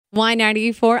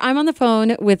Y94. I'm on the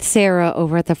phone with Sarah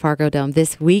over at the Fargo Dome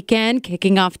this weekend.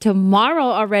 Kicking off tomorrow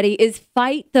already is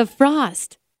Fight the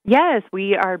Frost. Yes,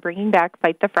 we are bringing back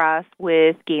Fight the Frost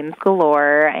with games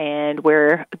galore, and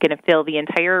we're going to fill the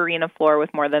entire arena floor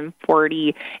with more than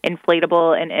 40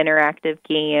 inflatable and interactive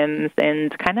games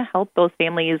and kind of help those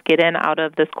families get in out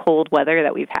of this cold weather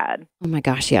that we've had. Oh my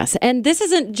gosh, yes. And this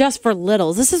isn't just for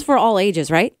littles. This is for all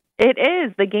ages, right? It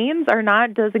is. The games are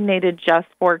not designated just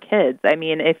for kids. I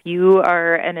mean, if you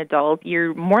are an adult,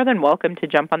 you're more than welcome to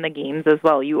jump on the games as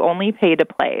well. You only pay to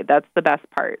play. That's the best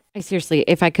part. Seriously,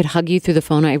 if I could hug you through the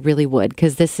phone, I really would,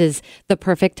 because this is the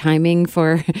perfect timing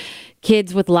for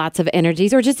kids with lots of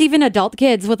energies, or just even adult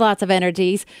kids with lots of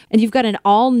energies. And you've got an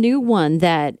all-new one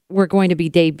that we're going to be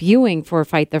debuting for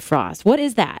Fight the Frost. What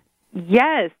is that?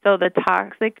 Yes, so the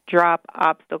Toxic Drop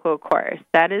Obstacle Course,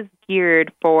 that is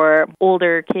geared for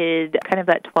older kids, kind of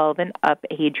that 12 and up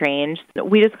age range.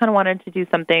 We just kind of wanted to do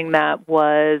something that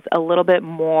was a little bit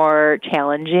more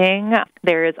challenging.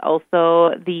 There is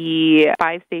also the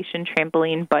 5-station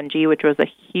trampoline bungee, which was a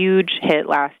huge hit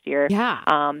last year. Yeah.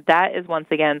 That is once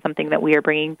again something that we are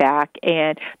bringing back,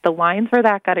 and the lines for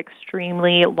that got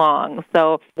extremely long.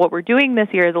 So what we're doing this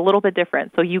year is a little bit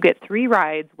different. So you get 3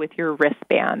 rides with your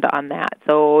wristband on that.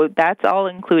 So that's all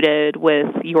included with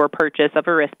your purchase of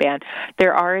a wristband.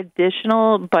 There are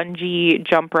additional bungee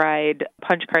jump ride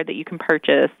punch card that you can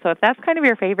purchase. So if that's kind of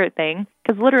your favorite thing,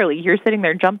 because literally you're sitting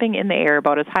there jumping in the air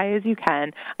about as high as you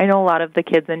can. I know a lot of the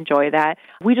kids enjoy that.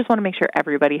 We just want to make sure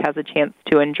everybody has a chance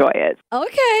to enjoy it.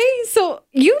 Okay, so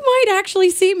you might actually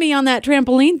see me on that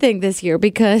trampoline thing this year,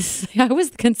 because I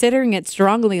was considering it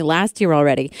strongly last year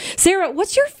already. Sarah,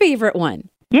 what's your favorite one?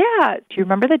 Yeah. Do you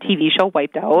remember the TV show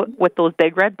Wiped Out with those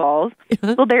big red balls?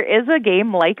 So there is a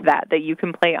game like that you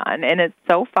can play on, and it's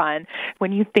so fun.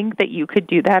 When you think that you could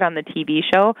do that on the TV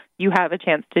show, you have a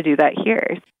chance to do that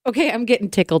here. Okay, I'm getting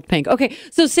tickled pink. Okay,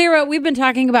 so Sarah, we've been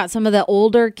talking about some of the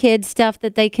older kid stuff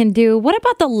that they can do. What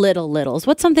about the littles?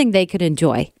 What's something they could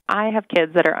enjoy? I have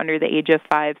kids that are under the age of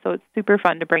 5, so it's super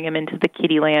fun to bring them into the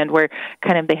kiddie land where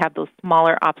kind of they have those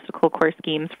smaller obstacle course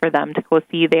games for them to go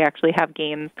see. They actually have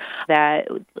games that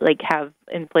like have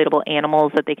inflatable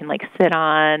animals that they can like sit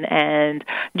on, and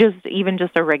just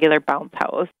a regular bounce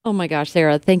house. Oh my gosh,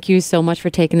 Sarah, thank you so much for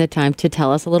taking the time to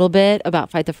tell us a little bit about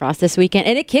Fight the Frost this weekend.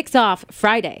 And it kicks off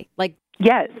Friday.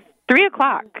 Yes,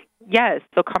 3:00. Yes,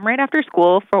 so come right after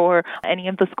school for any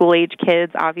of the school-age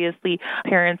kids. Obviously,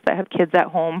 parents that have kids at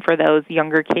home, for those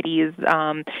younger kiddies,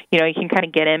 you can kind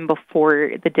of get in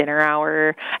before the dinner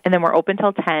hour. And then we're open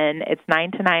till 10. It's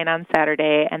 9 to 9 on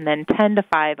Saturday, and then 10 to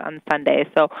 5 on Sunday.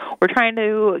 So we're trying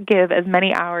to give as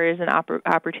many hours and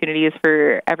opportunities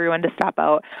for everyone to stop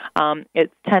out.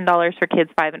 It's $10 for kids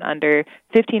 5 and under,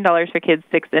 $15 for kids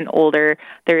 6 and older.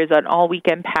 There is an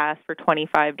all-weekend pass for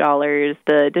 $25.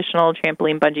 The additional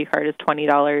trampoline bungee card is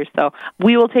 $20. So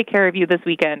we will take care of you this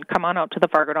weekend. Come on out to the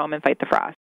Fargo Dome and Fight the Frost.